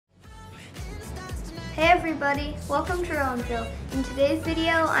Hey everybody, welcome to Rowanville. In today's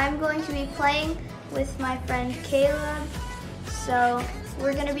video, I'm going to be playing with my friend Caleb. So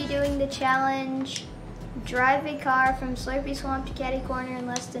we're going to be doing the challenge, drive a car from Slurpy Swamp to Catty Corner in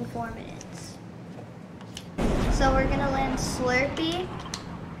less than 4 minutes. So we're going to land Slurpy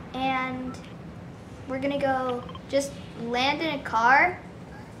and we're going to go just land in a car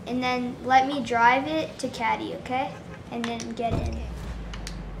and then let me drive it to Catty, okay? And then get in.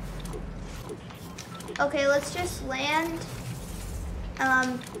 Okay, let's just land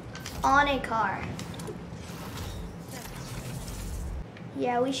on a car.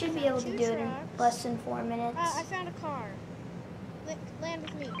 Yeah, we should be able to do it in less than 4 minutes. I found a car. Land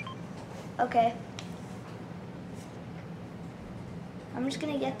with me. Okay. I'm just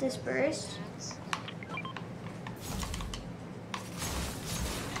gonna get this burst.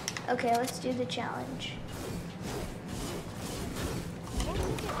 Okay, let's do the challenge.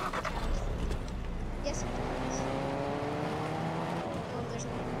 Yes, it does. Oh, there's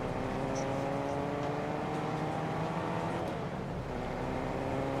another.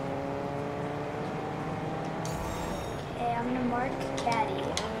 Okay, I'm gonna mark Catty.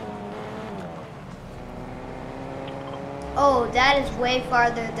 Oh, that is way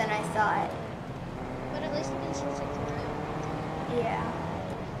farther than I thought. But at least we can still take the road. Yeah.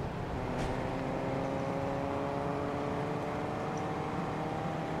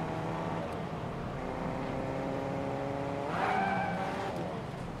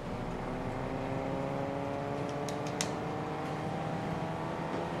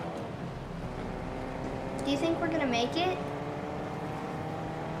 Do you think we're gonna make it? We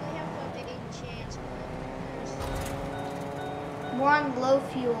have a big chance, but We're on low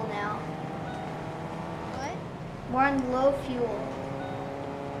fuel now. what? We're on low fuel.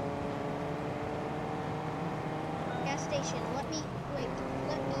 Gas station. Let me wait.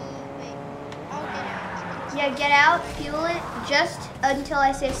 I'll get out. Yeah, get out, fuel it, just until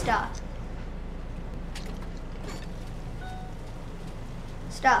I say stop.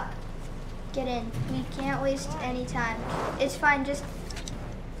 Stop. Get in. We can't waste any time. It's fine, just...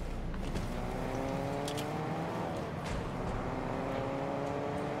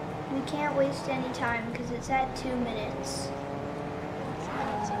 We can't waste any time because it's at 2 minutes.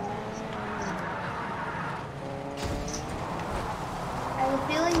 I have a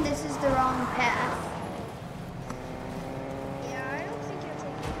feeling this is the wrong path. Yeah, I don't think you're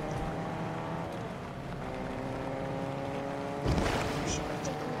taking it. You should have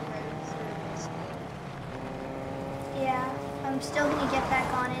taken the road through this. Yeah, I'm still gonna get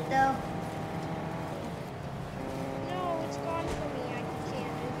back on it though. No, it's gone for me. I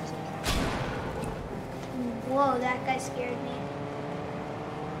can't do this. Whoa, that guy scared me.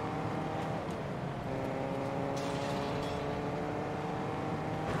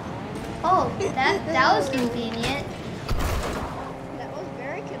 Oh, that was convenient. That was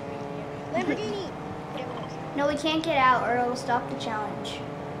very convenient. Lamborghini! It was. No, we can't get out or it'll stop the challenge.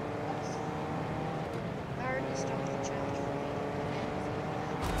 I already stopped the challenge for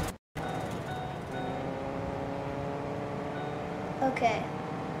me. Okay.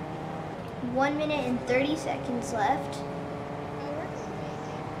 1 minute and 30 seconds left. Oh, we're gonna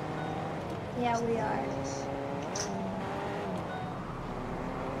make it. Yeah, we are.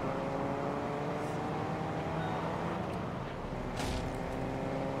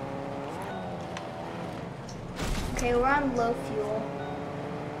 Okay, we're on low fuel.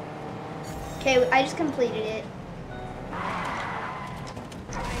 Okay, I just completed it. I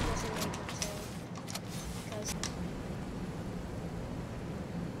wasn't able to because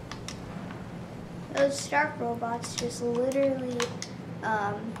Those Stark robots just literally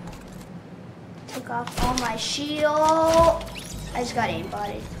took off all my shield. I just got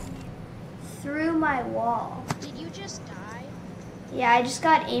aimbotted through my wall. did you just die? Yeah, I just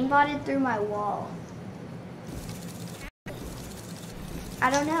got aimbotted through my wall. I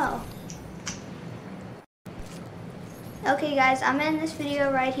don't know. Okay guys, I'm ending this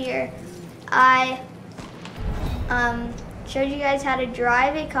video right here. I showed you guys how to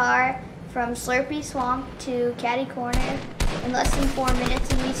drive a car from Slurpy Swamp to Catty Corner in less than 4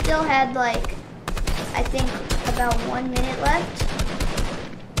 minutes, and we still had like, I think about 1 minute left.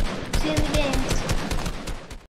 See you in the game.